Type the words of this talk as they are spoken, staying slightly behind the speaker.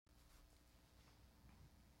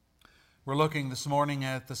We're looking this morning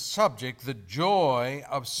at the subject, the joy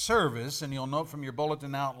of service, and you'll note from your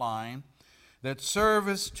bulletin outline that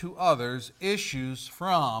service to others issues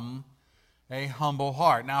from a humble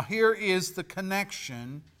heart. Now, here is the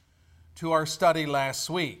connection to our study last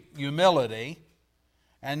week, humility,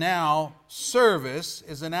 and now service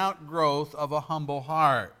is an outgrowth of a humble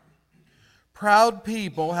heart. Proud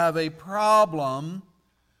people have a problem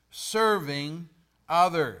serving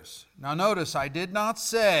others. Now, notice I did not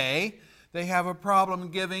say they have a problem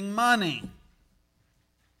giving money.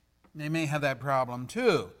 They may have that problem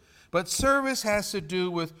too. But service has to do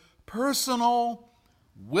with personal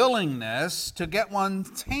willingness to get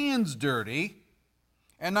one's hands dirty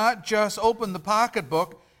and not just open the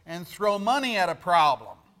pocketbook and throw money at a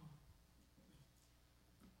problem.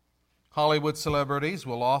 Hollywood celebrities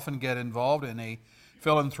will often get involved in a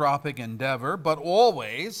philanthropic endeavor, but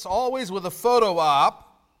always with a photo op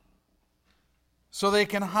so they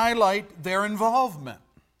can highlight their involvement.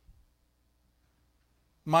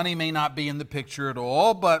 Money may not be in the picture at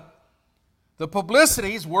all, but the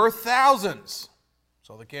publicity is worth thousands.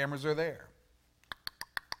 So the cameras are there,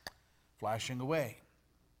 flashing away.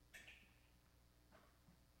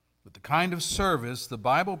 But the kind of service the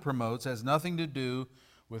Bible promotes has nothing to do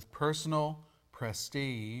with personal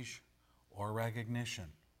prestige or recognition.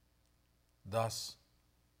 Thus,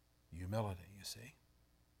 humility, you see.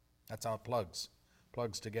 That's how it plugs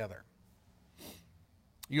together.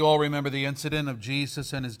 You all remember the incident of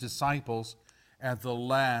Jesus and his disciples at the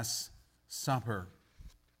Last Supper.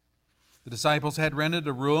 The disciples had rented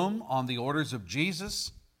a room on the orders of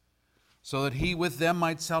Jesus so that he with them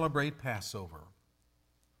might celebrate Passover.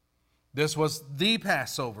 This was the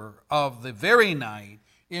Passover of the very night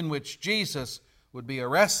in which Jesus would be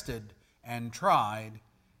arrested and tried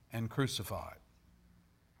and crucified.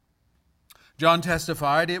 John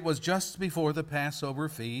testified it was just before the Passover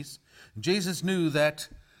feast. Jesus knew that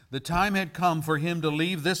the time had come for him to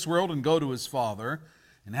leave this world and go to his Father.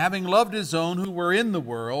 And having loved his own who were in the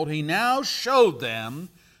world, he now showed them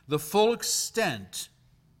the full extent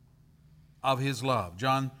of his love.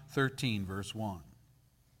 John 13, verse 1.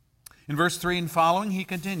 In verse 3 and following, he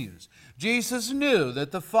continues, Jesus knew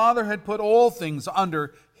that the Father had put all things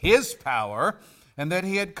under his power, and that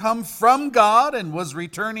he had come from God and was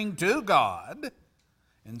returning to God.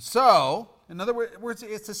 And so, in other words,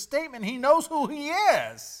 it's a statement. He knows who he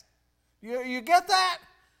is. You get that?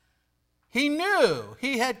 He knew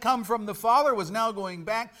he had come from the Father, was now going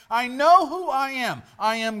back. I know who I am.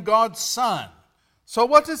 I am God's Son. So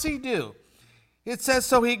what does he do? It says,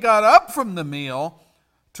 so he got up from the meal,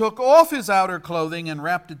 took off his outer clothing, and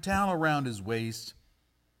wrapped a towel around his waist.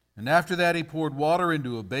 And after that he poured water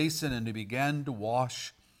into a basin, and he began to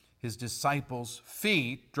wash his disciples'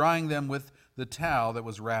 feet, drying them with the towel that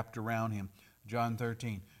was wrapped around him. John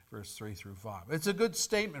 13, verse 3 through 5. It's a good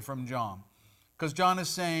statement from John, because John is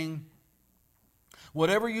saying,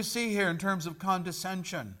 whatever you see here in terms of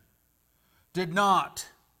condescension did not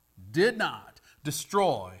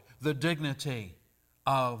destroy the dignity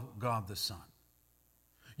of God the Son.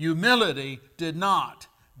 Humility did not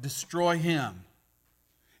destroy him.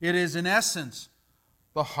 It is, in essence,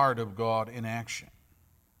 the heart of God in action.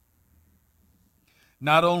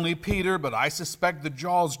 Not only Peter, but I suspect the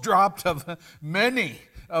jaws dropped of many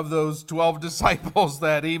of those 12 disciples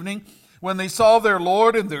that evening when they saw their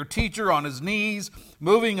Lord and their teacher on his knees,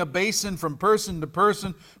 moving a basin from person to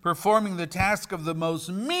person, performing the task of the most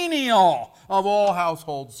menial of all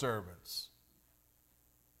household servants.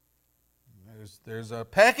 There's a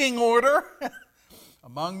pecking order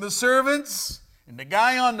among the servants, and the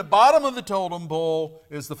guy on the bottom of the totem pole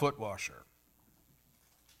is the foot washer.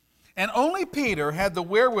 And only Peter had the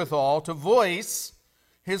wherewithal to voice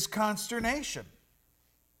his consternation.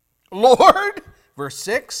 Lord, verse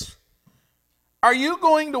 6, are you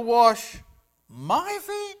going to wash my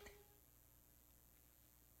feet?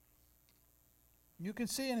 You can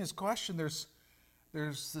see in his question there's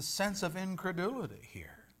the sense of incredulity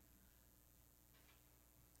here.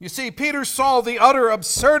 You see, Peter saw the utter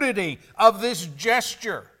absurdity of this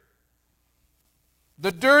gesture.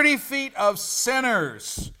 The dirty feet of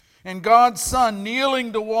sinners and God's Son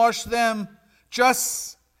kneeling to wash them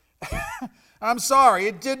just, I'm sorry,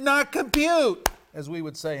 it did not compute, as we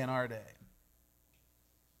would say in our day.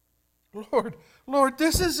 Lord,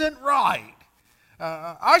 this isn't right.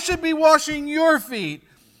 I should be washing your feet.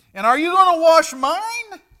 And are you going to wash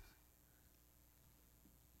mine?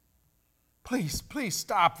 Please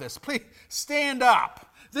stop this. Please stand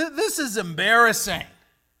up. This is embarrassing.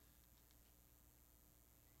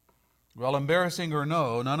 Well, embarrassing or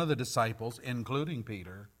no, none of the disciples, including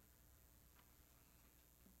Peter,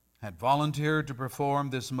 had volunteered to perform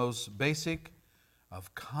this most basic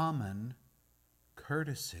of common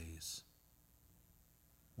courtesies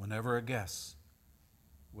whenever a guest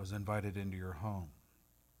was invited into your home.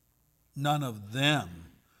 None of them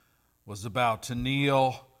was about to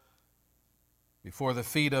kneel before the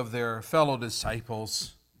feet of their fellow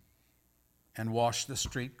disciples and wash the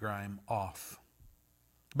street grime off.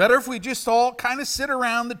 Better if we just all kind of sit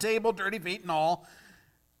around the table, dirty feet and all.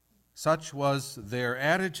 Such was their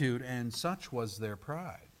attitude and such was their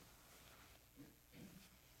pride.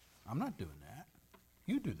 I'm not doing that.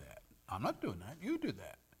 You do that. I'm not doing that. You do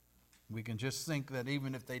that. We can just think that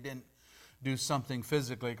even if they didn't do something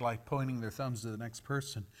physically, like pointing their thumbs to the next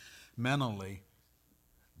person, mentally,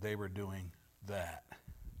 they were doing that.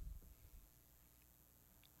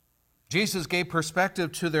 Jesus gave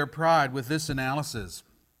perspective to their pride with this analysis.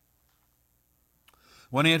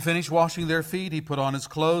 When he had finished washing their feet, he put on his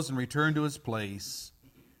clothes and returned to his place.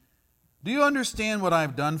 Do you understand what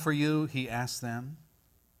I've done for you? He asked them.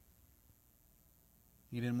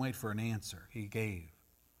 He didn't wait for an answer. He gave.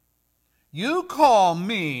 You call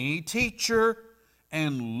me teacher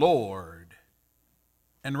and Lord,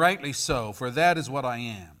 and rightly so, for that is what I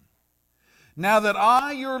am. Now that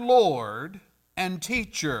I, your Lord and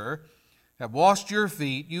teacher, have washed your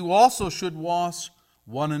feet, you also should wash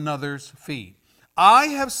one another's feet. I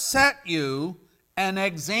have set you an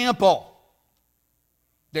example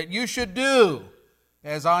that you should do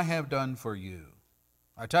as I have done for you.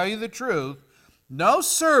 I tell you the truth, no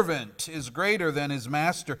servant is greater than his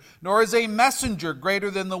master, nor is a messenger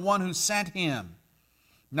greater than the one who sent him.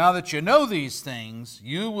 Now that you know these things,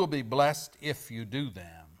 you will be blessed if you do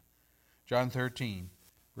them. John 13,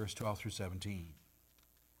 verse 12 through 17.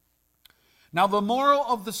 Now the moral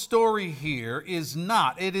of the story here is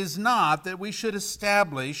not that we should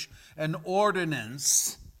establish an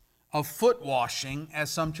ordinance of foot washing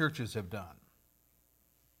as some churches have done.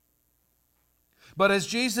 But as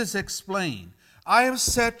Jesus explained, I have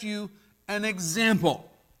set you an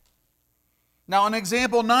example. Now an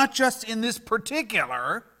example not just in this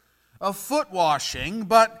particular of foot washing,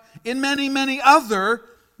 but in many, many other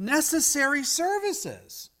necessary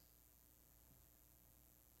services.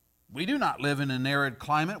 We do not live in an arid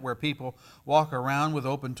climate where people walk around with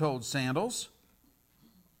open-toed sandals.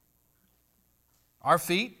 Our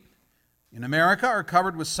feet in America are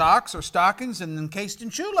covered with socks or stockings and encased in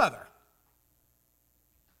shoe leather.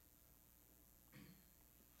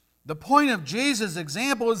 The point of Jesus'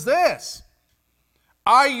 example is this: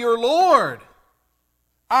 I, your Lord,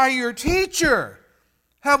 I, your teacher,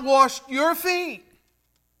 have washed your feet.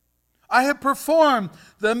 I have performed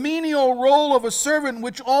the menial role of a servant,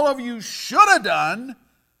 which all of you should have done,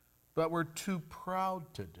 but were too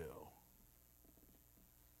proud to do.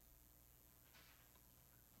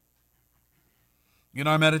 In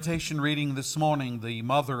our meditation reading this morning, the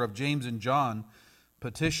mother of James and John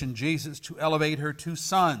petitioned Jesus to elevate her two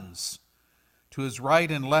sons to his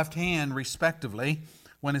right and left hand, respectively,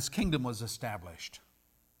 when his kingdom was established.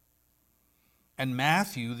 And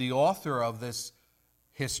Matthew, the author of this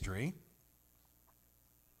history,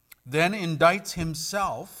 then indicts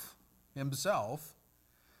himself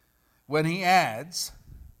when he adds,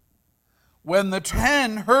 when the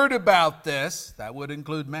 10 heard about this, that would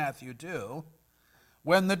include Matthew too,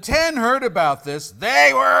 when the 10 heard about this,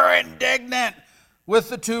 they were indignant with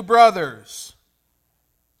the two brothers.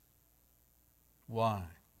 Why?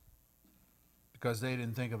 Because they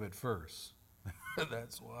didn't think of it first.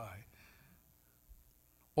 That's why.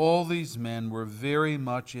 All these men were very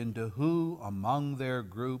much into who among their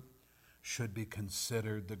group should be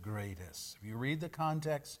considered the greatest. If you read the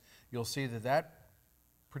context, you'll see that that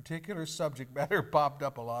particular subject matter popped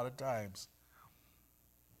up a lot of times.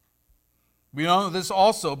 We know this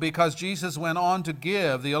also because Jesus went on to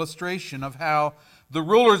give the illustration of how the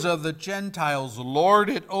rulers of the Gentiles lord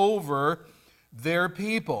it over their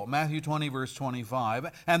people. Matthew 20, verse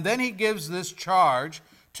 25. And then he gives this charge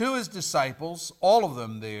to his disciples, all of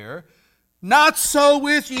them there, not so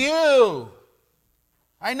with you.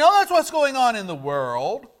 I know that's what's going on in the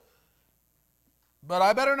world, but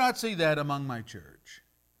I better not see that among my church.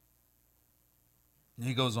 And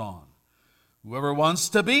he goes on. Whoever wants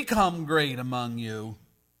to become great among you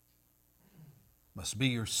must be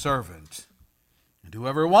your servant. And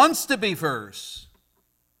whoever wants to be first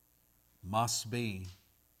must be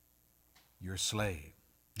your slave.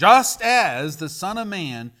 Just as the Son of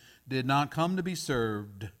Man did not come to be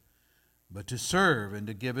served, but to serve and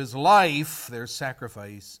to give his life, their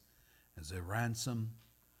sacrifice, as a ransom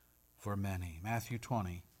for many. Matthew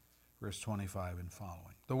 20, verse 25 and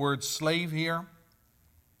following. The word slave here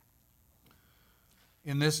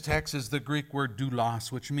in this text is the Greek word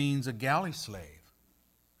doulos, which means a galley slave.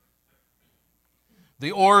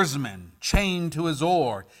 The oarsman chained to his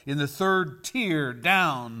oar in the third tier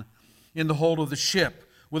down in the hold of the ship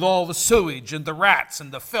with all the sewage and the rats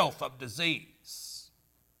and the filth of disease.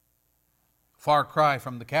 Far cry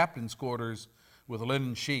from the captain's quarters with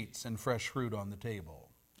linen sheets and fresh fruit on the table.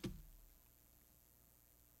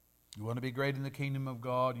 You want to be great in the kingdom of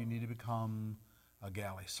God, you need to become a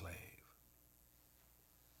galley slave.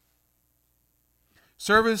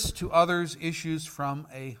 Service to others issues from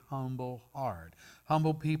a humble heart.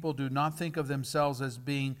 Humble people do not think of themselves as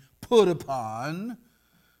being put upon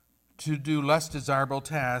to do less desirable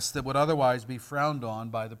tasks that would otherwise be frowned on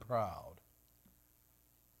by the proud.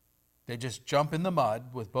 They just jump in the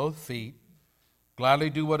mud with both feet, gladly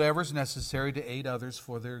do whatever is necessary to aid others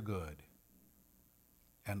for their good.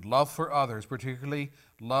 And love for others, particularly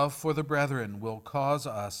love for the brethren, will cause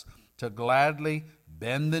us to gladly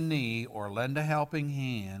bend the knee or lend a helping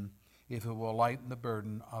hand if it will lighten the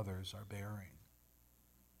burden others are bearing.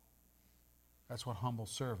 That's what humble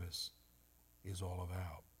service is all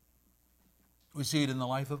about. We see it in the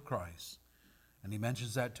life of Christ, and he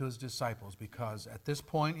mentions that to his disciples because at this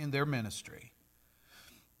point in their ministry,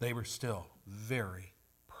 they were still very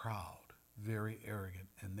proud, very arrogant,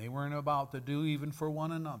 and they weren't about to do even for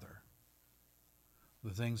one another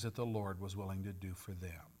the things that the Lord was willing to do for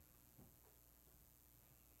them.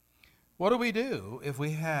 What do we do if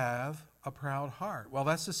we have a proud heart? Well,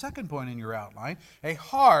 that's the second point in your outline. A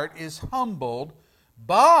heart is humbled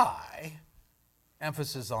by,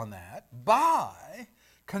 emphasis on that, by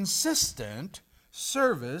consistent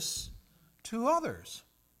service to others.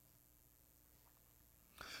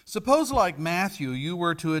 Suppose, like Matthew, you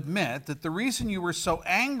were to admit that the reason you were so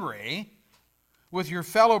angry with your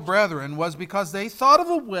fellow brethren was because they thought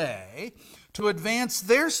of a way to advance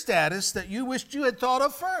their status that you wished you had thought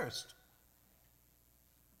of first.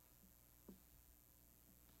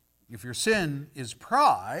 If your sin is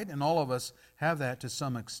pride, and all of us have that to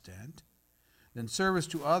some extent, then service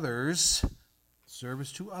to others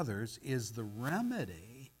is the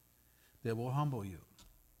remedy that will humble you.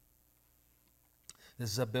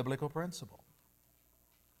 This is a biblical principle.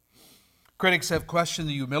 Critics have questioned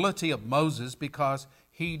the humility of Moses because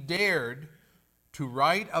he dared to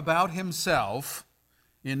write about himself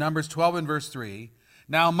in Numbers 12 and verse 3.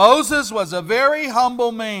 Now Moses was a very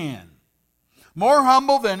humble man, more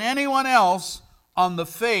humble than anyone else on the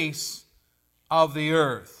face of the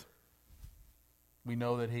earth. We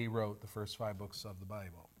know that he wrote the first 5 books of the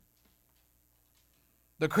Bible.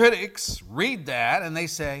 The critics read that and they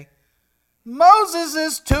say, Moses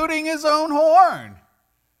is tooting his own horn.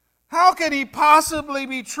 How can he possibly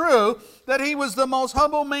be true that he was the most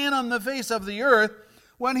humble man on the face of the earth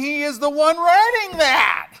when he is the one writing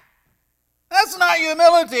that? That's not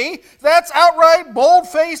humility. That's outright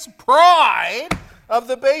bold-faced pride of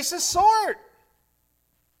the basest sort.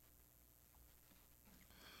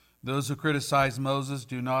 Those who criticize Moses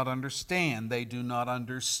do not understand. They do not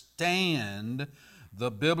understand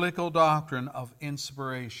the biblical doctrine of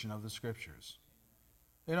inspiration of the Scriptures.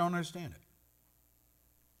 They don't understand it.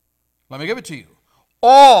 Let me give it to you.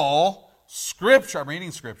 All Scripture, I'm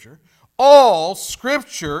reading Scripture, all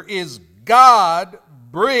Scripture is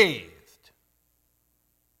God-breathed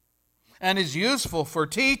and is useful for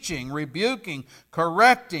teaching, rebuking,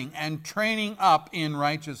 correcting, and training up in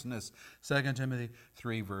righteousness. 2 Timothy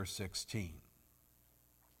 3, verse 16.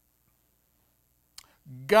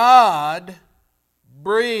 God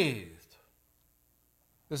breathed.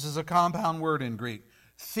 This is a compound word in Greek.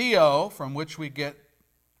 Theo, from which we get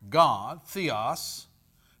God, theos.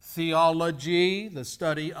 Theology, the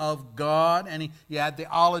study of God. And you add the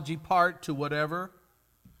ology part to whatever.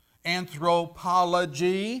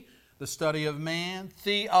 Anthropology, the study of man.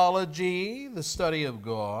 Theology, the study of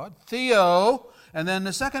God. Theo, and then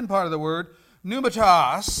the second part of the word,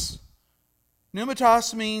 pneumatos.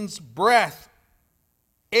 Pneumatos means breath,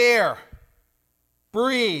 air,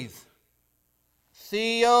 breathe.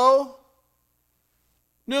 Theo,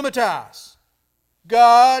 pneumatos.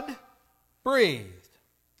 God breathed.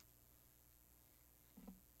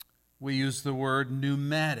 We use the word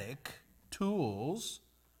pneumatic tools.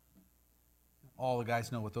 All the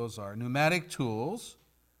guys know what those are. Pneumatic tools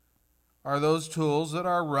are those tools that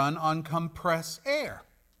are run on compressed air.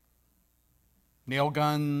 Nail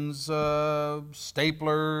guns,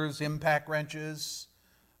 staplers, impact wrenches.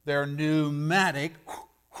 They're pneumatic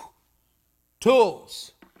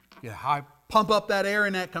tools. You pump up that air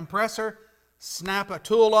in that compressor, snap a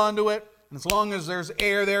tool onto it, and as long as there's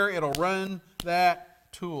air there, it'll run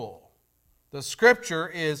that tool. The Scripture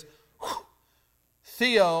is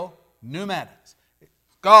theopneumatics.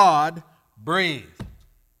 God breathed.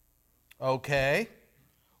 Okay.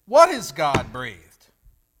 What is God breathed?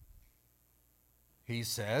 He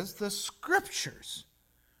says the Scriptures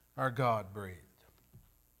are God breathed.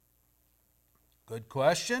 Good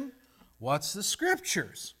question. What's the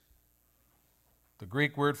Scriptures? The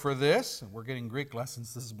Greek word for this, and we're getting Greek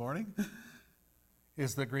lessons this morning,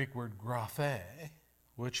 is the Greek word graphe,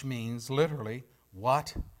 which means literally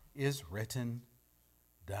what is written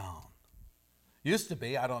down. Used to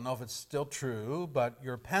be, I don't know if it's still true, but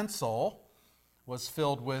your pencil was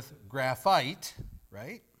filled with graphite,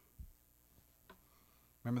 right?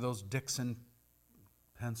 Remember those Dixon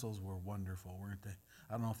pencils were wonderful, weren't they?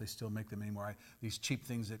 I don't know if they still make them anymore. These cheap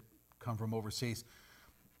things that come from overseas,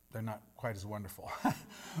 they're not quite as wonderful.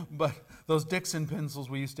 But those Dixon pencils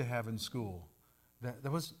we used to have in school,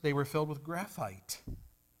 they were filled with graphite,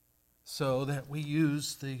 so that we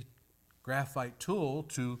used the graphite tool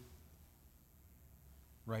to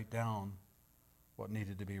write down what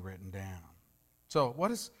needed to be written down. So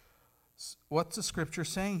what's the Scripture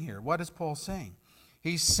saying here? What is Paul saying?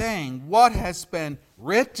 He's saying what has been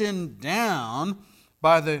written down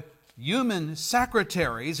by the human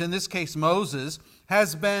secretaries, in this case Moses,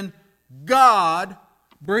 has been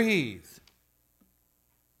God-breathed.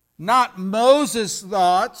 Not Moses'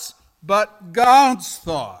 thoughts, but God's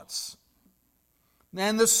thoughts.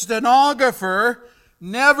 And the stenographer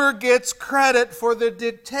never gets credit for the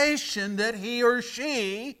dictation that he or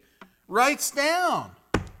she writes down.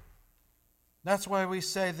 That's why we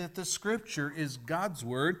say that the Scripture is God's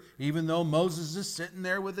Word, even though Moses is sitting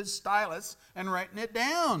there with his stylus and writing it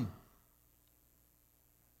down.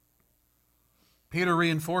 Peter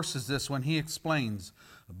reinforces this when he explains,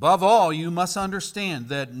 above all, you must understand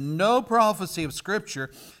that no prophecy of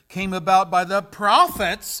Scripture came about by the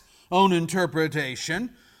prophet's own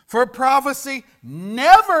interpretation, for prophecy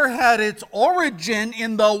never had its origin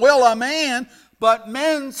in the will of man, but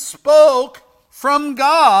men spoke from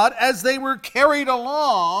God as they were carried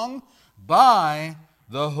along by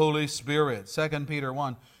the Holy Spirit. 2 Peter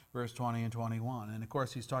 1, verse 20 and 21. And of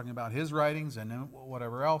course, he's talking about his writings and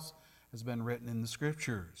whatever else has been written in the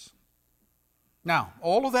Scriptures. Now,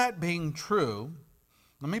 all of that being true,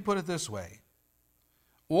 let me put it this way.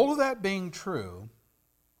 All of that being true,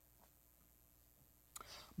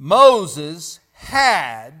 Moses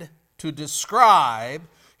had to describe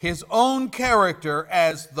his own character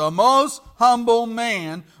as the most humble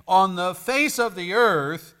man on the face of the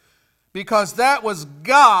earth, because that was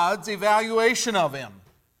God's evaluation of him.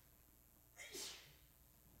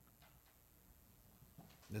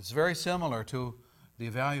 It's very similar to the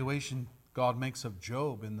evaluation God makes of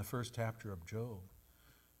Job in the first chapter of Job,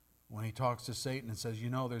 when he talks to Satan and says,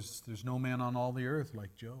 there's no man on all the earth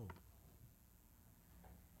like Job.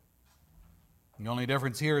 The only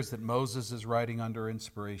difference here is that Moses is writing under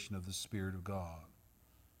inspiration of the Spirit of God.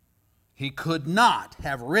 He could not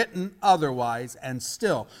have written otherwise and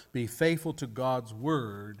still be faithful to God's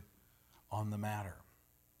Word on the matter.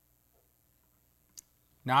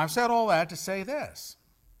 Now, I've said all that to say this.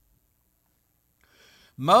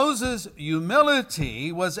 Moses'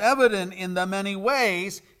 humility was evident in the many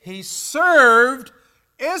ways he served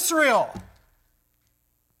Israel.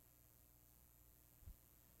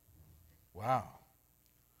 Wow.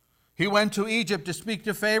 He went to Egypt to speak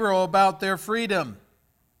to Pharaoh about their freedom.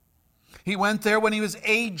 He went there when he was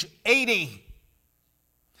age 80.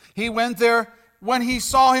 He went there when he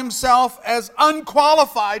saw himself as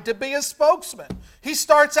unqualified to be a spokesman. He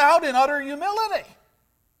starts out in utter humility.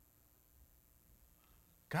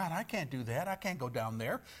 God, I can't do that. I can't go down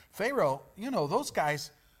there. Pharaoh, those guys,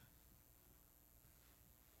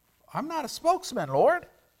 I'm not a spokesman, Lord.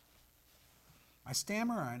 I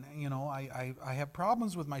stammer, and I have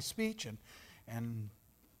problems with my speech, and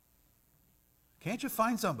can't you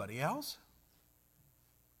find somebody else?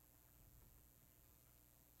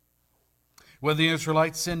 When the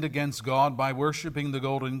Israelites sinned against God by worshiping the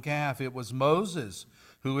golden calf, it was Moses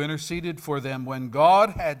who interceded for them when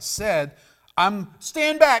God had said,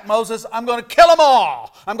 stand back, Moses, I'm going to kill them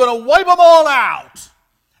all. I'm going to wipe them all out.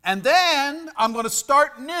 And then I'm going to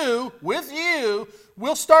start new with you.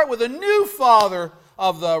 We'll start with a new father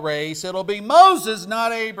of the race. It'll be Moses,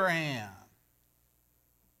 not Abraham.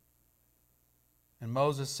 And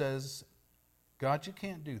Moses says, God, you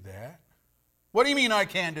can't do that. What do you mean I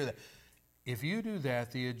can't do that? If you do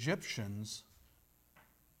that, the Egyptians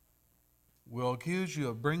will accuse you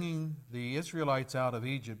of bringing the Israelites out of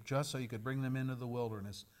Egypt just so you could bring them into the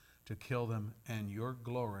wilderness to kill them, and your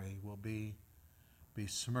glory will be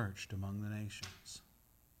besmirched among the nations.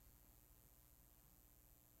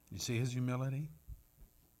 You see his humility,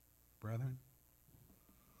 brethren?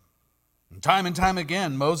 And time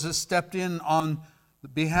again, Moses stepped in on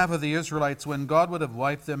behalf of the Israelites when God would have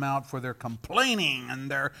wiped them out for their complaining and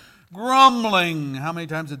their grumbling. How many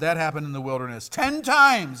times did that happen in the wilderness? 10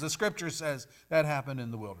 times, the scripture says, that happened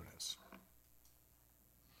in the wilderness.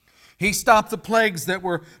 He stopped the plagues that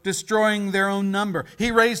were destroying their own number. He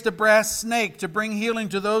raised a brass snake to bring healing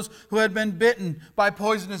to those who had been bitten by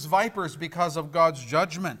poisonous vipers because of God's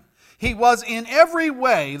judgment. He was in every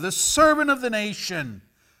way the servant of the nation,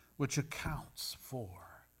 which accounts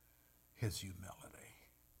for his humility.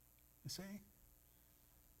 You see?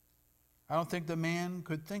 I don't think the man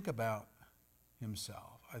could think about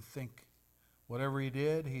himself. I think whatever he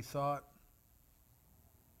did, he thought,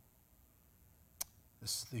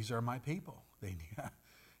 these are my people. They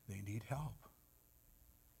need help.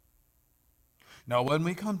 Now, when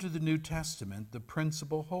we come to the New Testament, the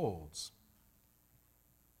principle holds.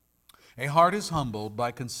 A heart is humbled by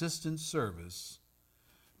consistent service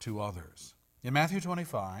to others. In Matthew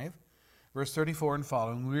 25, verse 34 and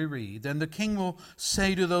following, we read, "Then the king will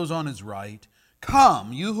say to those on his right,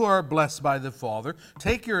 'Come, you who are blessed by the Father,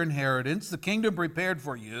 take your inheritance, the kingdom prepared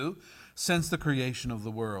for you since the creation of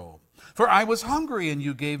the world. For I was hungry, and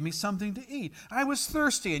you gave me something to eat. I was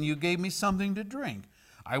thirsty, and you gave me something to drink.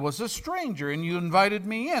 I was a stranger, and you invited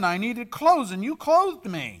me in. I needed clothes, and you clothed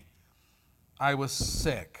me. I was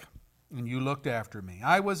sick, and you looked after me.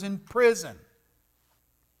 I was in prison,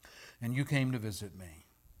 and you came to visit me.'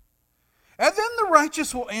 And then the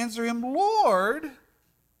righteous will answer him, 'Lord,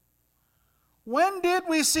 when did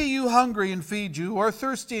we see you hungry and feed you, or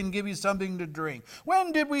thirsty and give you something to drink?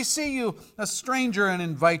 When did we see you a stranger and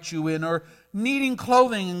invite you in, or needing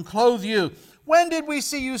clothing and clothe you? When did we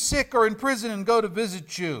see you sick or in prison and go to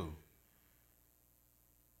visit you?'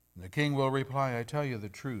 And the king will reply, 'I tell you the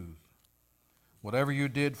truth. Whatever you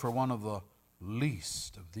did for one of the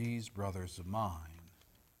least of these brothers of mine,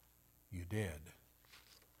 you did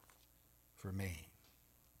for me.'"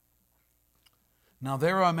 Now,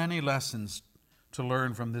 there are many lessons to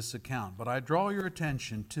learn from this account, but I draw your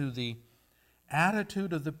attention to the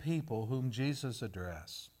attitude of the people whom Jesus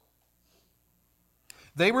addressed.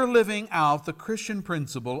 They were living out the Christian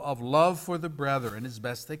principle of love for the brethren as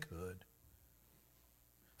best they could.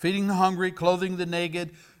 Feeding the hungry, clothing the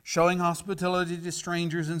naked, showing hospitality to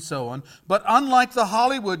strangers, and so on. But unlike the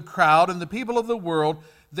Hollywood crowd and the people of the world,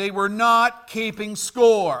 they were not keeping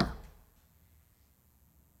score.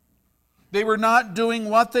 They were not doing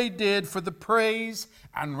what they did for the praise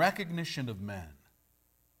and recognition of men.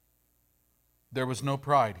 There was no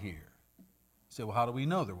pride here. You say, well, how do we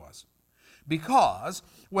know there wasn't? Because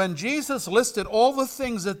when Jesus listed all the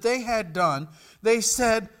things that they had done, they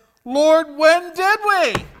said, "Lord, when did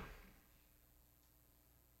we?"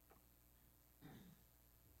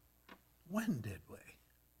 When did we?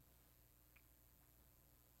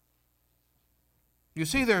 You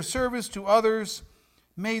see, their service to others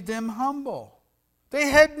made them humble. They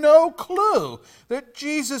had no clue that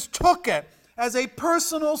Jesus took it as a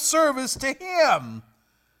personal service to him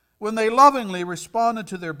when they lovingly responded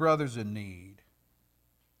to their brothers in need.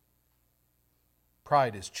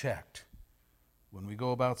 Pride is checked when we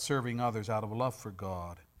go about serving others out of love for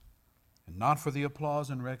God and not for the applause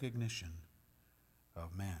and recognition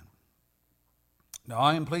of men. Now,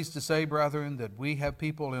 I am pleased to say, brethren, that we have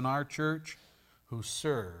people in our church who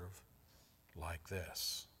serve like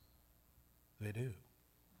this. They do.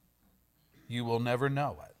 You will never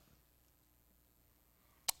know it.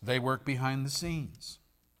 They work behind the scenes,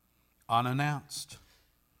 unannounced,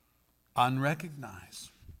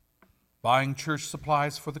 unrecognized, buying church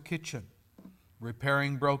supplies for the kitchen,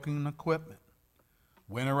 repairing broken equipment,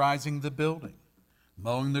 winterizing the building,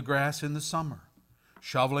 mowing the grass in the summer,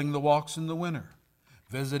 shoveling the walks in the winter,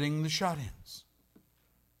 visiting the shut-ins.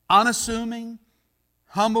 Unassuming,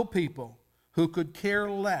 humble people who could care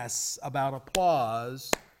less about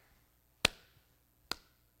applause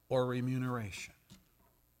or remuneration.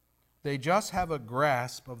 They just have a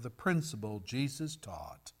grasp of the principle Jesus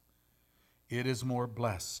taught. It is more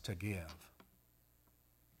blessed to give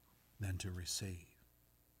than to receive.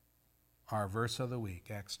 Our verse of the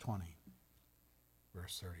week, Acts 20,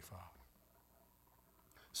 verse 35.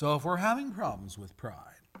 So if we're having problems with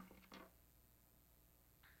pride,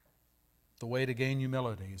 the way to gain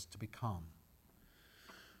humility is to become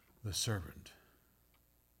the servant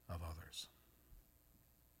of others.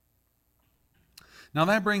 Now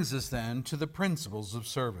that brings us then to the principles of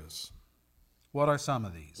service. What are some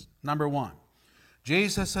of these? Number one,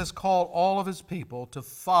 Jesus has called all of his people to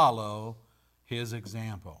follow his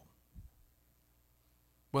example.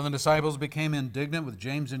 When the disciples became indignant with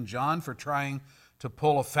James and John for trying to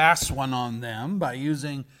pull a fast one on them by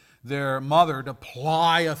using their mother to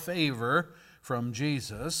ply a favor from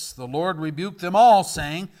Jesus, the Lord rebuked them all,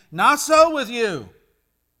 saying, "Not so with you.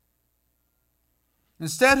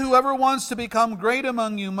 Instead, whoever wants to become great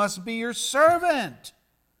among you must be your servant.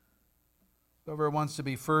 Whoever wants to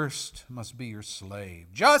be first must be your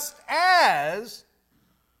slave. Just as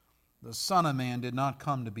the Son of Man did not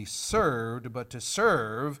come to be served, but to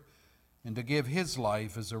serve and to give his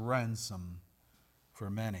life as a ransom for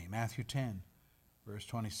many." Matthew 10, verse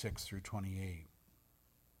 26 through 28.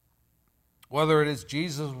 Whether it is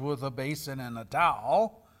Jesus with a basin and a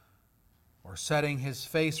towel, or setting his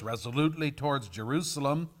face resolutely towards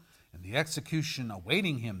Jerusalem and the execution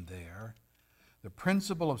awaiting him there, the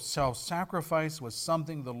principle of self-sacrifice was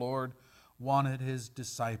something the Lord wanted his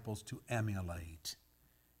disciples to emulate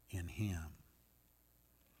in him.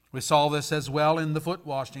 We saw this as well in the foot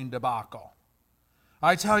washing debacle.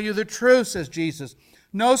 "I tell you the truth," says Jesus,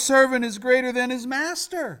 "no servant is greater than his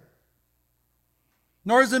master,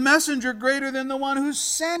 nor is the messenger greater than the one who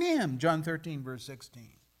sent him." John 13, verse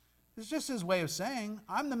 16. It's just his way of saying,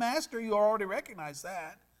 I'm the master, you already recognize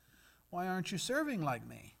that. Why aren't you serving like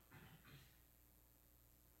me?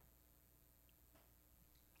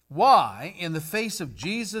 Why, in the face of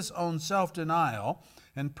Jesus' own self-denial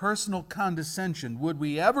and personal condescension, would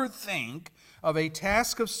we ever think of a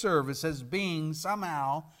task of service as being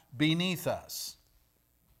somehow beneath us?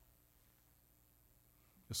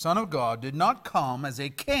 The Son of God did not come as a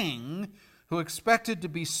king who expected to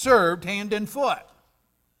be served hand and foot.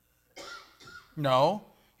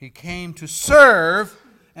 No, he came to serve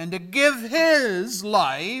and to give his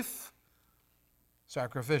life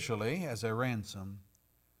sacrificially as a ransom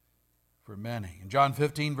for many. In John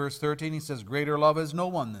 15, verse 13, he says, "Greater love has no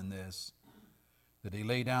one than this, that he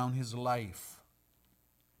lay down his life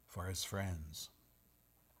for his friends."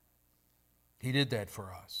 He did that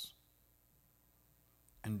for us.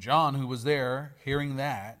 And John, who was there hearing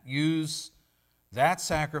that, used that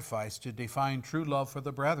sacrifice to define true love for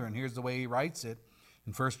the brethren. Here's the way he writes it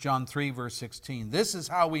in 1 John 3, verse 16. "This is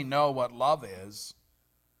how we know what love is.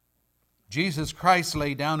 Jesus Christ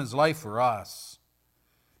laid down his life for us,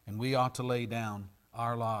 and we ought to lay down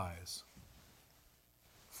our lives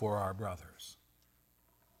for our brothers."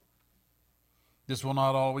 This will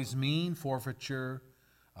not always mean forfeiture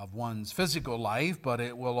of one's physical life, but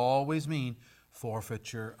it will always mean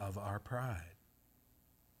forfeiture of our pride.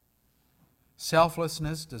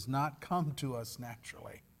 Selflessness does not come to us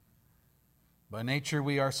naturally. By nature,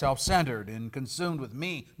 we are self-centered and consumed with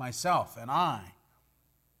me, myself, and I.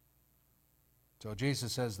 So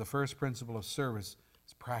Jesus says the first principle of service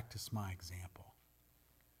is practice my example.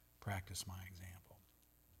 Practice my example.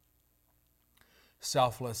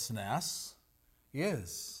 Selflessness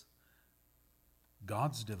is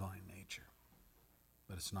God's divine nature,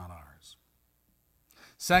 but it's not ours.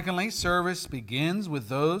 Secondly, service begins with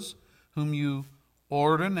those whom you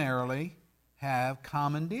ordinarily have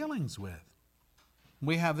common dealings with.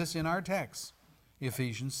 We have this in our text,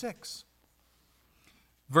 Ephesians 6.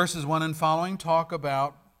 Verses 1 and following talk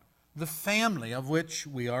about the family of which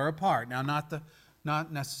we are a part. Now,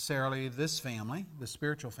 not necessarily this family, the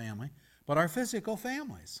spiritual family, but our physical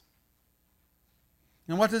families.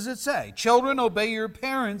 And what does it say? "Children, obey your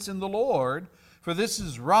parents in the Lord, for this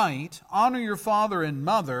is right. Honor your father and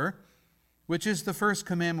mother, which is the first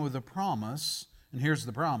commandment with a promise." And here's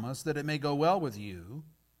the promise: "that it may go well with you,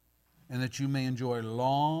 and that you may enjoy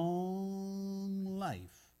long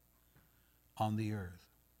life on the earth."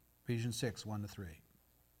 Ephesians 6, 1-3.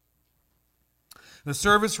 The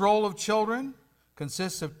service role of children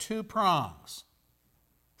consists of two prongs.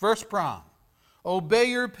 First prong, obey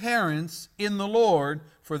your parents in the Lord,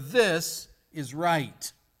 for this is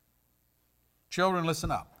right. Children,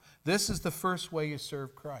 listen up. This is the first way you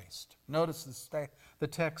serve Christ. Notice the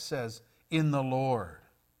text says, "in the Lord."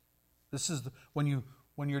 This is when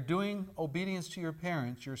you're doing obedience to your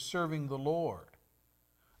parents, you're serving the Lord.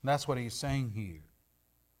 And that's what he's saying here.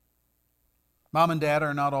 Mom and dad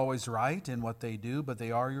are not always right in what they do, but they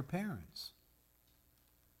are your parents.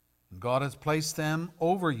 And God has placed them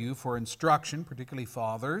over you for instruction, particularly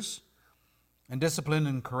fathers, and discipline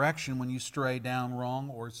and correction when you stray down wrong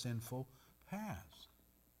or sinful paths.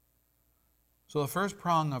 So the first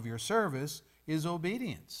prong of your service is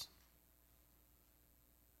obedience.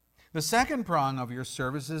 The second prong of your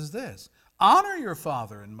service is this: honor your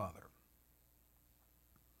father and mother.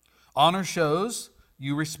 Honor shows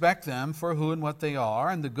you respect them for who and what they are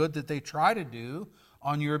and the good that they try to do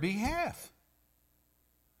on your behalf.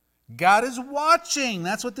 God is watching.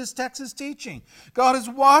 That's what this text is teaching. God is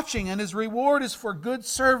watching, and his reward is for good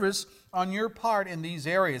service on your part in these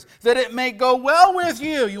areas, that it may go well with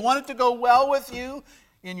you. You want it to go well with you?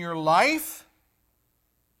 in your life,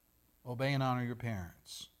 obey and honor your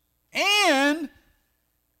parents. And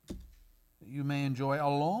you may enjoy a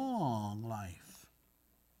long life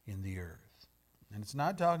in the earth. And it's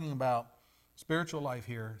not talking about spiritual life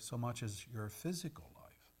here so much as your physical life.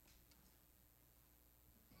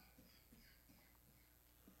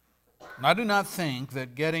 And I do not think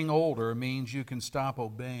that getting older means you can stop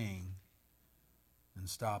obeying and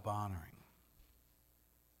stop honoring.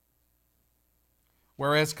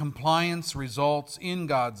 Whereas compliance results in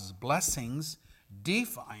God's blessings,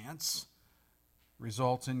 defiance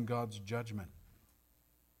results in God's judgment.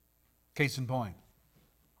 Case in point,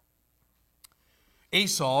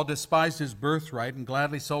 Esau despised his birthright and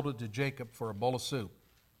gladly sold it to Jacob for a bowl of soup.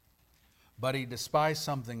 But he despised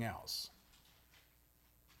something else.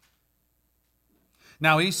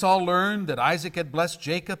 Now Esau learned that Isaac had blessed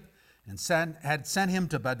Jacob and had sent him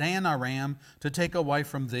to Padan Aram to take a wife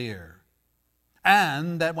from there.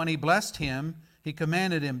 And that when he blessed him, he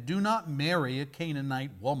commanded him, do not marry a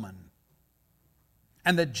Canaanite woman.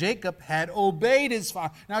 And that Jacob had obeyed his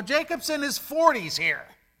father. Now Jacob's in his 40s here.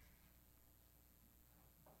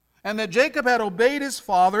 And that Jacob had obeyed his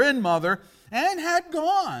father and mother and had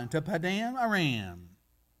gone to Padan Aram.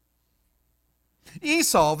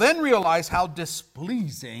 Esau then realized how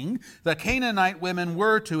displeasing the Canaanite women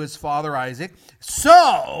were to his father Isaac.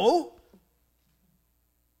 So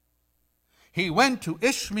he went to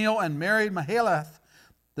Ishmael and married Mahalath,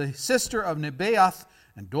 the sister of Nebaioth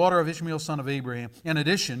and daughter of Ishmael, son of Abraham, in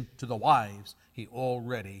addition to the wives he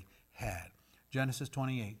already had. Genesis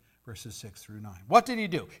 28, verses 6 through 9. What did he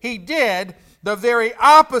do? He did the very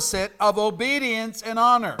opposite of obedience and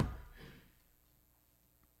honor.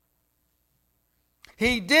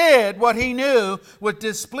 He did what he knew would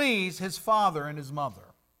displease his father and his mother.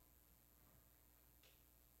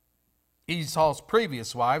 Esau's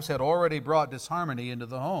previous wives had already brought disharmony into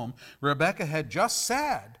the home. Rebekah had just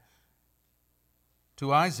said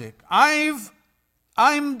to Isaac,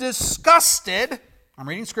 I'm disgusted, I'm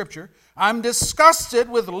reading scripture, I'm disgusted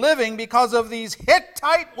with living because of these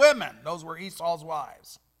Hittite women. Those were Esau's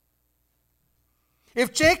wives.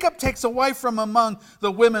 If Jacob takes a wife from among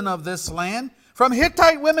the women of this land, from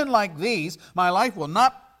Hittite women like these, my life will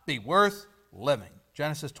not be worth living.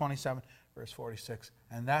 Genesis 27, verse 46.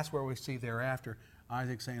 And that's where we see thereafter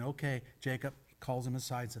Isaac saying, okay, Jacob, he calls him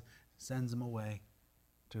aside, sends him away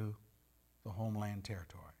to the homeland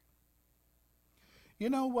territory. You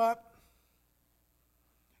know what?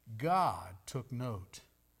 God took note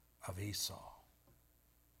of Esau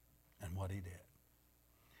and what he did.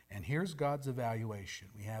 And here's God's evaluation.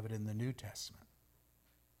 We have it in the New Testament.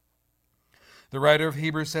 The writer of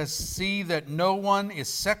Hebrews says, see that no one is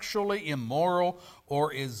sexually immoral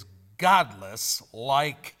or is godless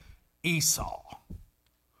like Esau,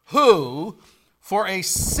 who for a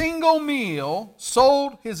single meal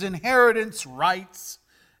sold his inheritance rights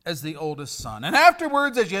as the oldest son. And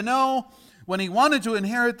afterwards, as you know, when he wanted to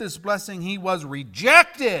inherit this blessing, he was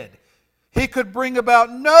rejected. He could bring about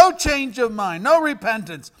no change of mind, no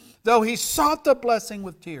repentance, though he sought the blessing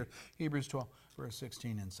with tears. Hebrews 12, verse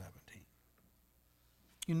 16 and 17.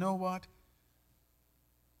 You know what?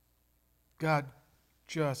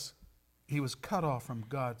 He was cut off from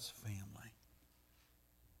God's family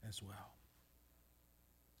as well.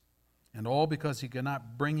 And all because he could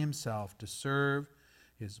not bring himself to serve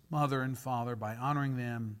his mother and father by honoring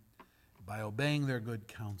them, by obeying their good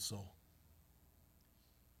counsel,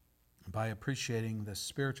 and by appreciating the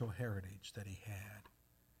spiritual heritage that he had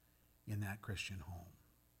in that Christian home.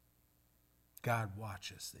 God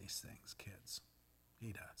watches these things, kids.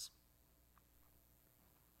 He does.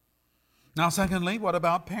 Now, secondly, what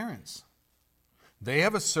about parents? They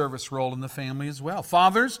have a service role in the family as well.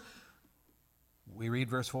 Fathers, we read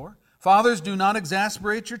verse 4, fathers, do not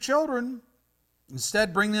exasperate your children.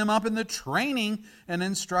 Instead, bring them up in the training and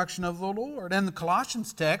instruction of the Lord. And the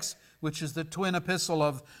Colossians text, which is the twin epistle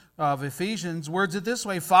of Ephesians, words it this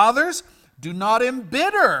way, fathers, do not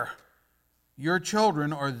embitter your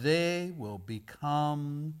children or they will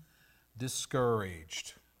become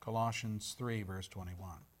discouraged. Colossians 3, verse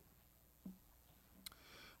 21.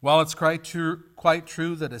 While it's quite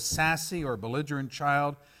true that a sassy or belligerent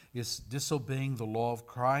child is disobeying the law of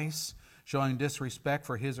Christ, showing disrespect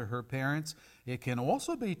for his or her parents, it can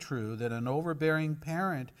also be true that an overbearing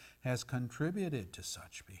parent has contributed to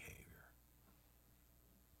such behavior.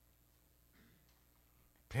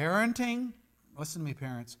 Parenting, listen to me,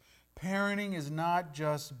 parents, parenting is not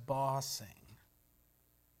just bossing.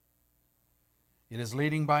 It is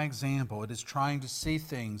leading by example. It is trying to see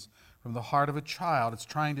things from the heart of a child. It's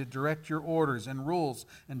trying to direct your orders and rules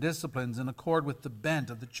and disciplines in accord with the bent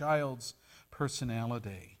of the child's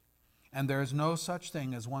personality. And there is no such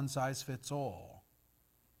thing as one size fits all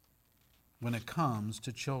when it comes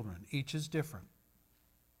to children. Each is different.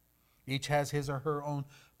 Each has his or her own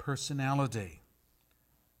personality.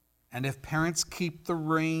 And if parents keep the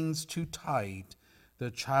reins too tight,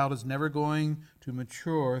 the child is never going to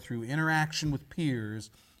mature through interaction with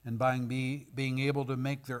peers and by being able to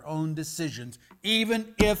make their own decisions,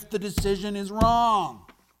 even if the decision is wrong.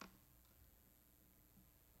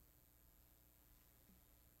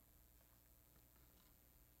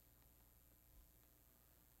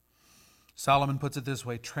 Solomon puts it this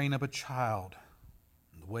way: train up a child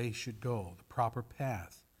in the way he should go, the proper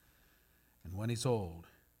path. And when he's old,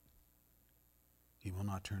 he will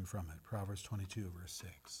not turn from it. Proverbs 22, verse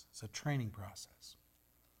 6. It's a training process.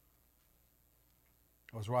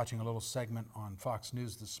 I was watching a little segment on Fox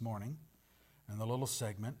News this morning, and the little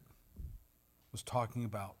segment was talking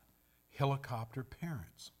about helicopter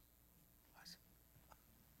parents. I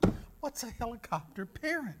said, what's a helicopter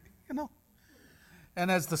parent? And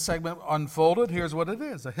as the segment unfolded, here's what it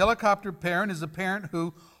is. A helicopter parent is a parent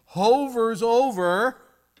who hovers over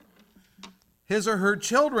his or her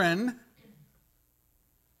children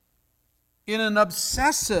in an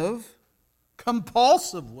obsessive,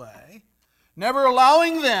 compulsive way, never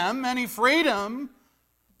allowing them any freedom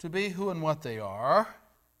to be who and what they are,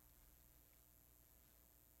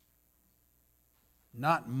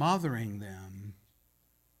 not mothering them,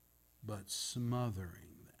 but smothering them.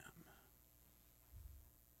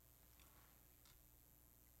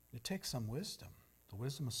 It takes some wisdom, the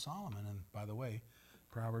wisdom of Solomon. And by the way,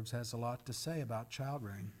 Proverbs has a lot to say about child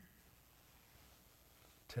rearing.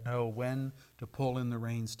 To know when to pull in the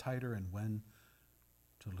reins tighter and when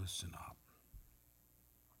to loosen up.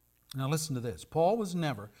 Now listen to this. Paul was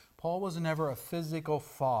never a physical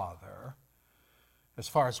father, as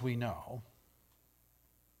far as we know.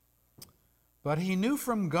 But he knew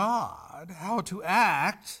from God how to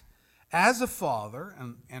act as a father,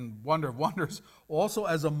 and wonder of wonders, also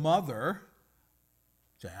as a mother.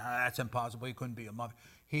 Say, that's impossible, he couldn't be a mother.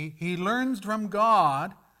 He learns from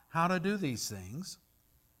God how to do these things.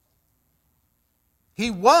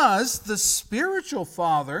 He was the spiritual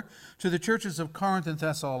father to the churches of Corinth and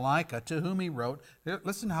Thessalonica, to whom he wrote.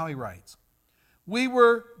 Listen how he writes. We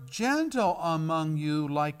were gentle among you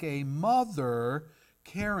like a mother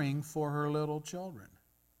caring for her little children.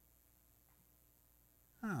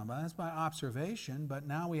 Oh, but that's my observation, but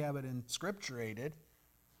now we have it inscripturated.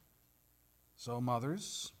 So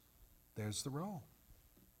mothers, there's the role.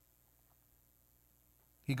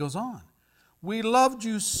 He goes on. We loved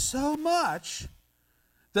you so much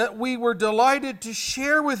that we were delighted to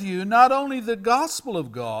share with you not only the gospel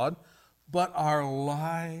of God, but our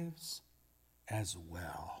lives as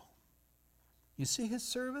well. You see his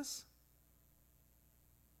service?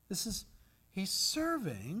 He's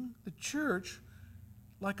serving the church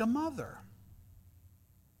like a mother.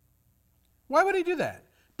 Why would he do that?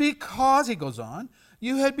 Because, he goes on,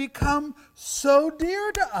 you had become so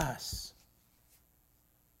dear to us.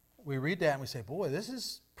 We read that and we say, boy, this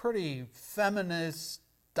is pretty feminist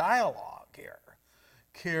dialogue here.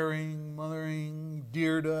 Caring, mothering,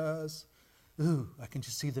 dear to us. Ooh, I can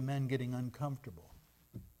just see the men getting uncomfortable.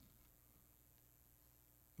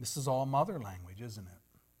 This is all mother language, isn't it?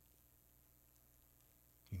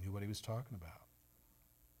 He knew what he was talking about.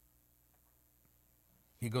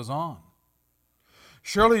 He goes on.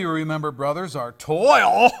 Surely you remember, brothers, our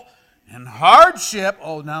toil and hardship.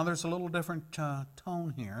 Oh, now there's a little different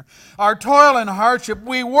tone here. Our toil and hardship,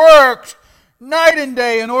 we worked night and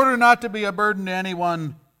day in order not to be a burden to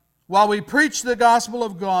anyone while we preach the gospel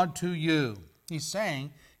of God to you. He's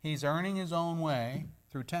saying he's earning his own way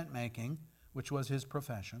through tent making, which was his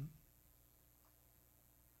profession.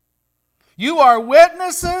 You are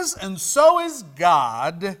witnesses, and so is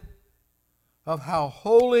God, of how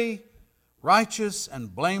holy, righteous,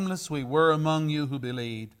 and blameless we were among you who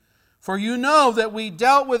believed. For you know that we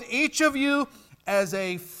dealt with each of you as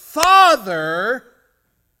a father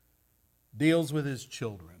deals with his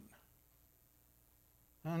children.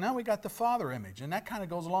 Now we got the father image, and that kind of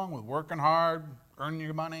goes along with working hard, earning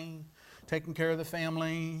your money, taking care of the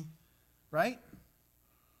family, right?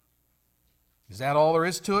 Is that all there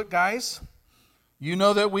is to it, guys? You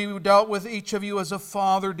know that we dealt with each of you as a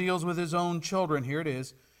father deals with his own children. Here it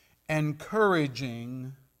is.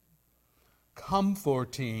 Encouraging,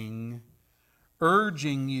 comforting,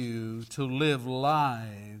 urging you to live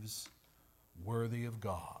lives worthy of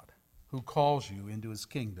God, who calls you into his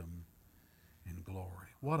kingdom in glory.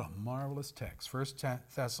 What a marvelous text. 1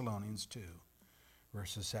 Thessalonians 2,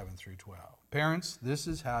 verses 7 through 12. Parents, this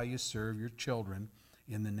is how you serve your children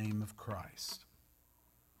in the name of Christ.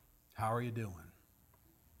 How are you doing?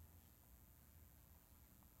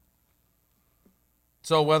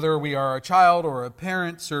 So whether we are a child or a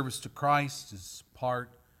parent, service to Christ is part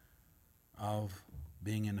of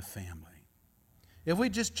being in a family. If we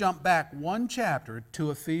just jump back one chapter to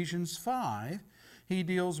Ephesians 5, he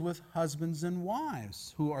deals with husbands and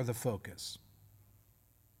wives who are the focus.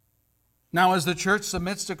 Now, as the church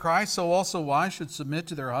submits to Christ, so also wives should submit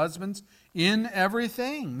to their husbands in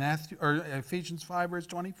everything. Ephesians 5, verse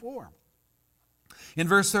 24. In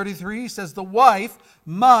verse 33, he says, the wife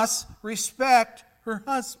must respect her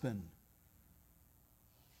husband.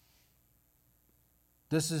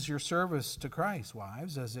 This is your service to Christ,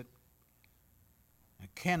 wives, as it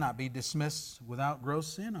cannot be dismissed without gross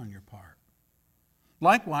sin on your part.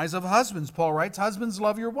 Likewise, of husbands, Paul writes, husbands,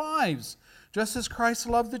 love your wives, just as Christ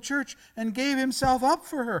loved the church and gave himself up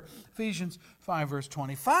for her. Ephesians 5, verse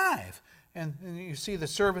 25. And you see the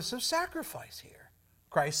service of sacrifice here.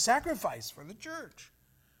 Christ sacrificed for the church.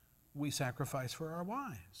 We sacrifice for our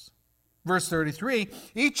wives. Verse 33,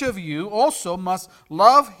 each of you also must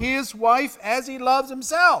love his wife as he loves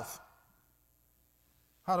himself.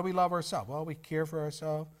 How do we love ourselves? Well, we care for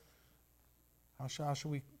ourselves. How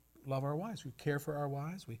should we love our wives? We care for our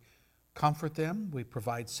wives. We comfort them. We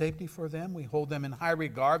provide safety for them. We hold them in high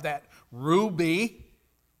regard. That ruby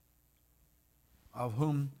of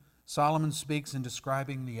whom Solomon speaks in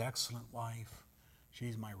describing the excellent wife.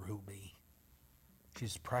 She's my ruby.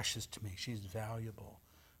 She's precious to me. She's valuable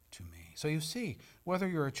to me. So you see, whether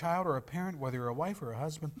you're a child or a parent, whether you're a wife or a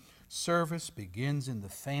husband, service begins in the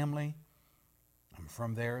family. And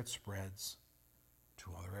from there it spreads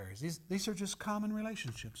to other areas. These are just common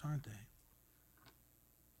relationships, aren't they?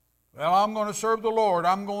 Well, I'm going to serve the Lord.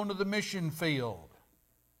 I'm going to the mission field.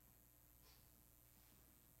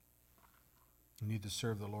 You need to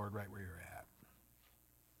serve the Lord right where you're at,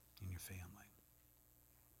 in your family.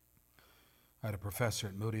 I had a professor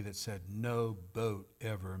at Moody that said, no boat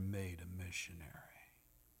ever made a missionary.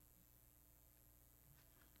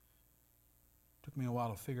 It took me a while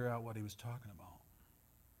to figure out what he was talking about.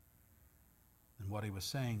 And what he was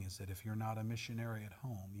saying is that if you're not a missionary at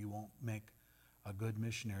home, you won't make a good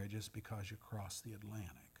missionary just because you cross the Atlantic.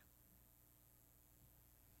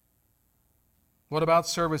 What about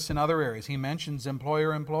service in other areas? He mentions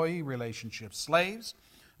employer-employee relationships. Slaves,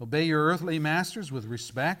 obey your earthly masters with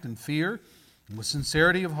respect and fear and with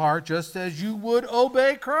sincerity of heart, just as you would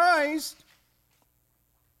obey Christ.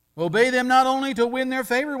 Obey them not only to win their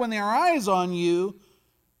favor when their eyes on you,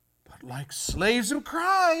 but like slaves of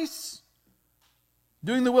Christ,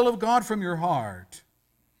 doing the will of God from your heart.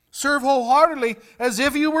 Serve wholeheartedly as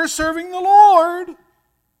if you were serving the Lord.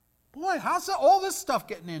 Boy, how's all this stuff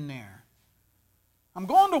getting in there? I'm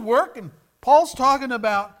going to work and Paul's talking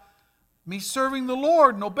about me serving the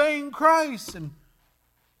Lord and obeying Christ. And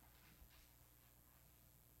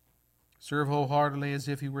serve wholeheartedly as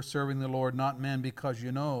if you were serving the Lord, not men, because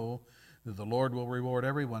you know that the Lord will reward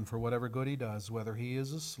everyone for whatever good he does, whether he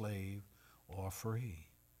is a slave or free.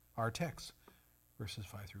 Our text, verses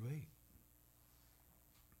 5 through 8.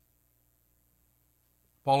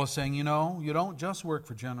 Paul is saying, you know, you don't just work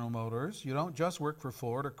for General Motors. You don't just work for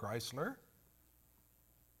Ford or Chrysler.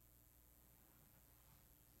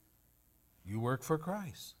 You work for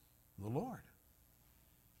Christ, the Lord.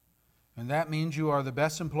 And that means you are the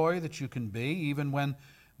best employee that you can be, even when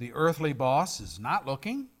the earthly boss is not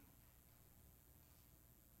looking.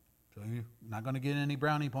 So you're not going to get any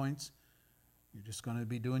brownie points. You're just going to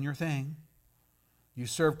be doing your thing. You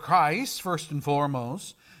serve Christ first and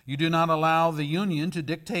foremost. You do not allow the union to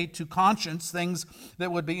dictate to conscience things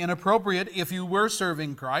that would be inappropriate if you were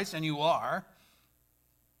serving Christ, and you are.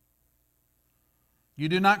 You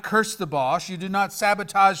do not curse the boss. You do not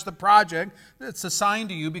sabotage the project that's assigned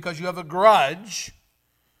to you because you have a grudge.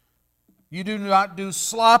 You do not do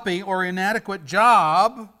sloppy or inadequate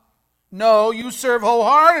job. No, you serve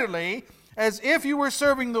wholeheartedly as if you were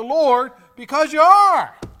serving the Lord, because you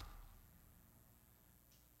are.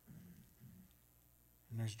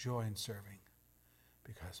 And there's joy in serving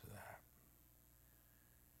because of that.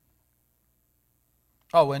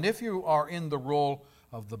 Oh, and if you are in the role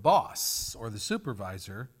of the boss or the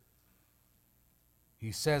supervisor,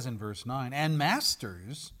 he says in verse 9, and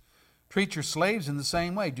masters, treat your slaves in the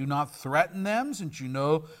same way. Do not threaten them, since you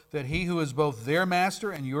know that he who is both their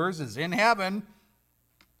master and yours is in heaven.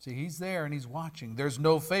 See, he's there and he's watching. There's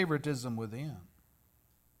no favoritism with him.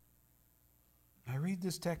 I read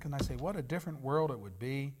this text and I say, what a different world it would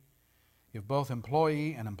be if both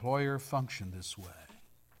employee and employer functioned this way.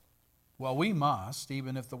 Well, we must,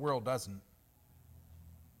 even if the world doesn't.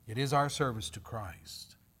 It is our service to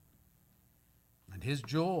Christ. And His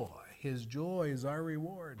joy is our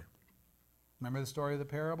reward. Remember the story of the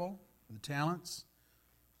parable of the talents?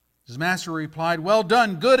 His master replied, "Well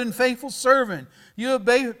done, good and faithful servant. You have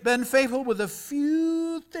been faithful with a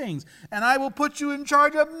few things, and I will put you in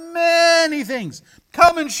charge of many things.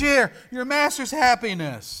 Come and share your master's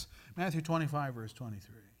happiness." Matthew 25, verse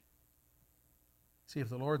 23. See, if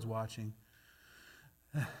the Lord's watching,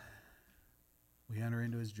 we enter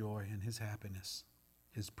into His joy and His happiness,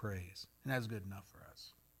 His praise. And that's good enough for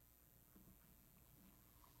us.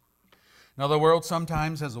 Now, the world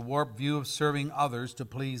sometimes has a warped view of serving others to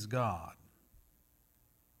please God.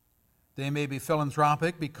 They may be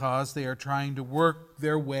philanthropic because they are trying to work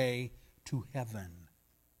their way to heaven.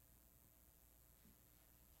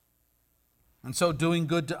 And so doing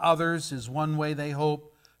good to others is one way they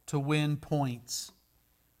hope to win points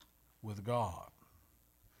with God.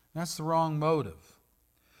 That's the wrong motive.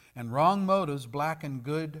 And wrong motives blacken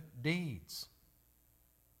good deeds.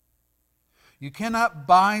 You cannot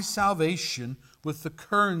buy salvation with the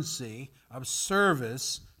currency of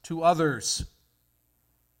service to others.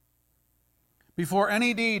 Before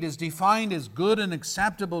any deed is defined as good and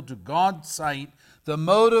acceptable to God's sight, the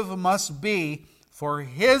motive must be for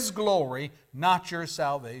His glory, not your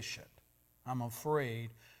salvation. I'm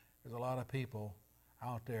afraid there's a lot of people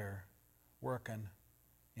out there working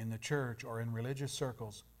in the church or in religious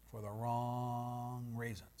circles for the wrong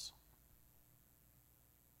reasons.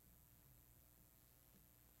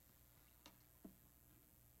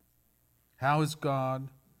 How is God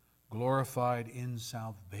glorified in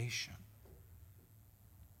salvation?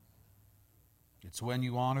 It's when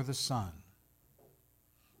you honor the Son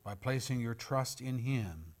by placing your trust in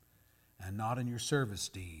Him and not in your service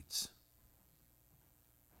deeds.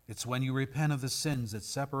 It's when you repent of the sins that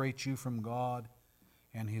separate you from God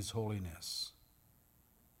and His holiness.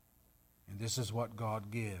 And this is what God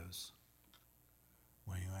gives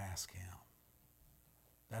when you ask Him.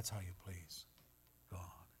 That's how you please God.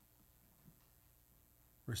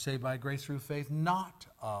 We're saved by grace through faith, not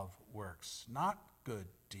of works, not good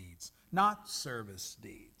deeds, not service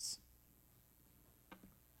deeds,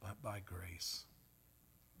 but by grace.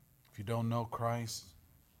 If you don't know Christ,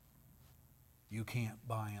 you can't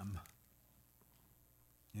buy Him.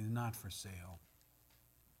 He's not for sale.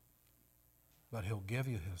 But He'll give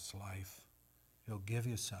you His life. He'll give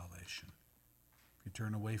you salvation. If you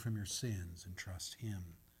turn away from your sins and trust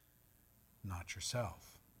Him, not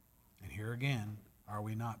yourself. And here again, are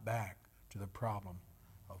we not back to the problem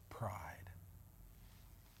of pride?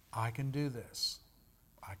 I can do this.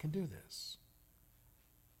 I can do this.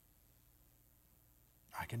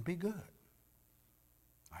 I can be good.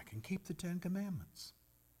 I can keep the 10 Commandments.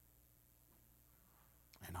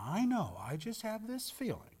 And I know, I just have this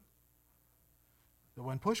feeling that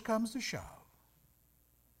when push comes to shove,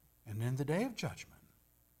 and in the day of judgment,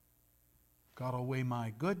 God will weigh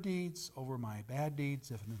my good deeds over my bad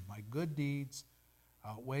deeds. If my good deeds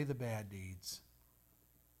outweigh the bad deeds,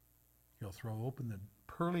 He'll throw open the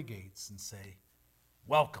pearly gates and say,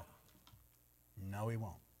 "Welcome." No, He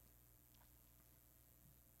won't.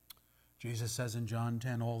 Jesus says in John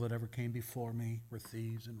 10, "All that ever came before me were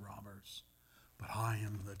thieves and robbers, but I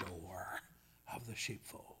am the door of the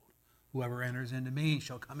sheepfold. Whoever enters into me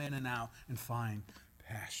shall come in and out and find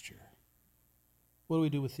pasture." What do we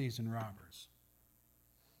do with thieves and robbers?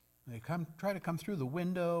 They try to come through the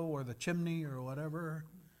window or the chimney or whatever.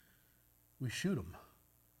 We shoot them,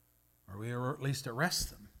 or we at least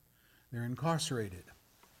arrest them. They're incarcerated.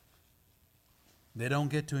 They don't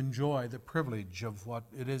get to enjoy the privilege of what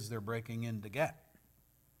it is they're breaking in to get.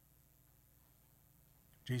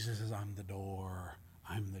 Jesus says, "I'm the door.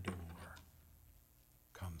 I'm the door.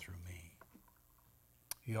 Come through me."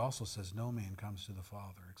 He also says, "No man comes to the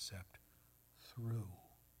Father except through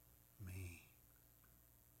me."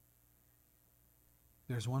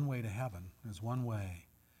 There's one way to heaven. There's one way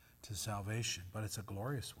to salvation, but it's a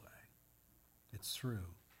glorious way. It's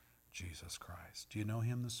through Jesus Christ. Do you know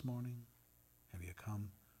Him this morning? Have you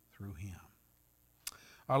come through Him?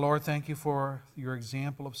 Our Lord, thank You for Your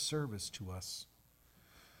example of service to us.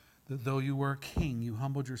 That though You were a king, You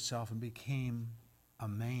humbled Yourself and became a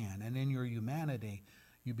man. And in Your humanity,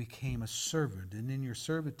 You became a servant. And in Your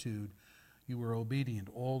servitude, You were obedient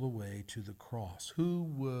all the way to the cross. Who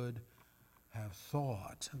would have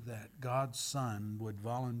thought that God's Son would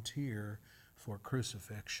volunteer for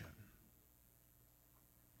crucifixion?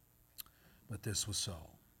 But this was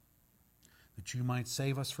so, that You might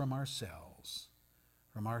save us from ourselves,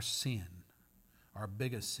 from our sin, our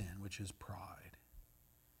biggest sin, which is pride.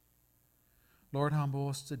 Lord, humble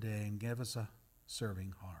us today and give us a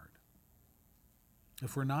serving heart.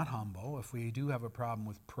 If we're not humble, if we do have a problem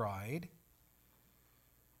with pride,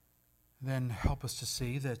 Then help us to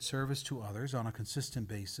see that service to others on a consistent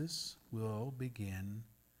basis will begin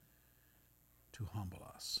to humble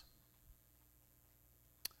us.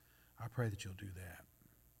 I pray that you'll do that.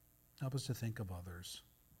 Help us to think of others.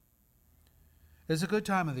 It's a good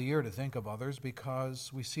time of the year to think of others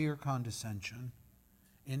because we see your condescension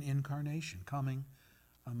in incarnation coming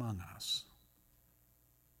among us.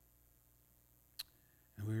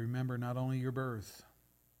 And we remember not only your birth,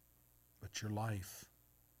 but your life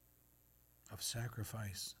of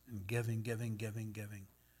sacrifice and giving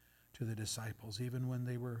to the disciples, even when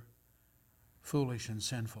they were foolish and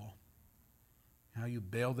sinful. How you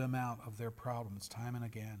bailed them out of their problems time and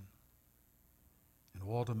again, and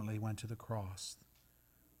ultimately went to the cross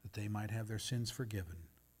that they might have their sins forgiven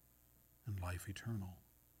and life eternal.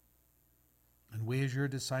 And we as your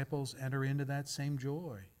disciples enter into that same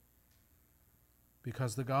joy,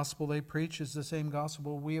 because the gospel they preach is the same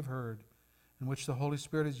gospel we have heard, in which the Holy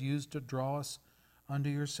Spirit is used to draw us unto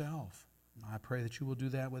yourself. I pray that you will do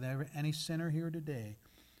that with any sinner here today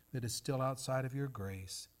that is still outside of your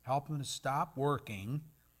grace. Help them to stop working,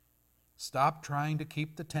 stop trying to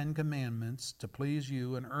keep the 10 Commandments to please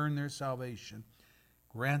you and earn their salvation.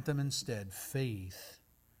 Grant them instead faith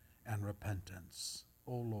and repentance.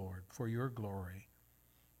 O Lord, for your glory,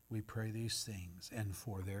 we pray these things and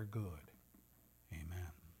for their good.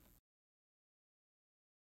 Amen.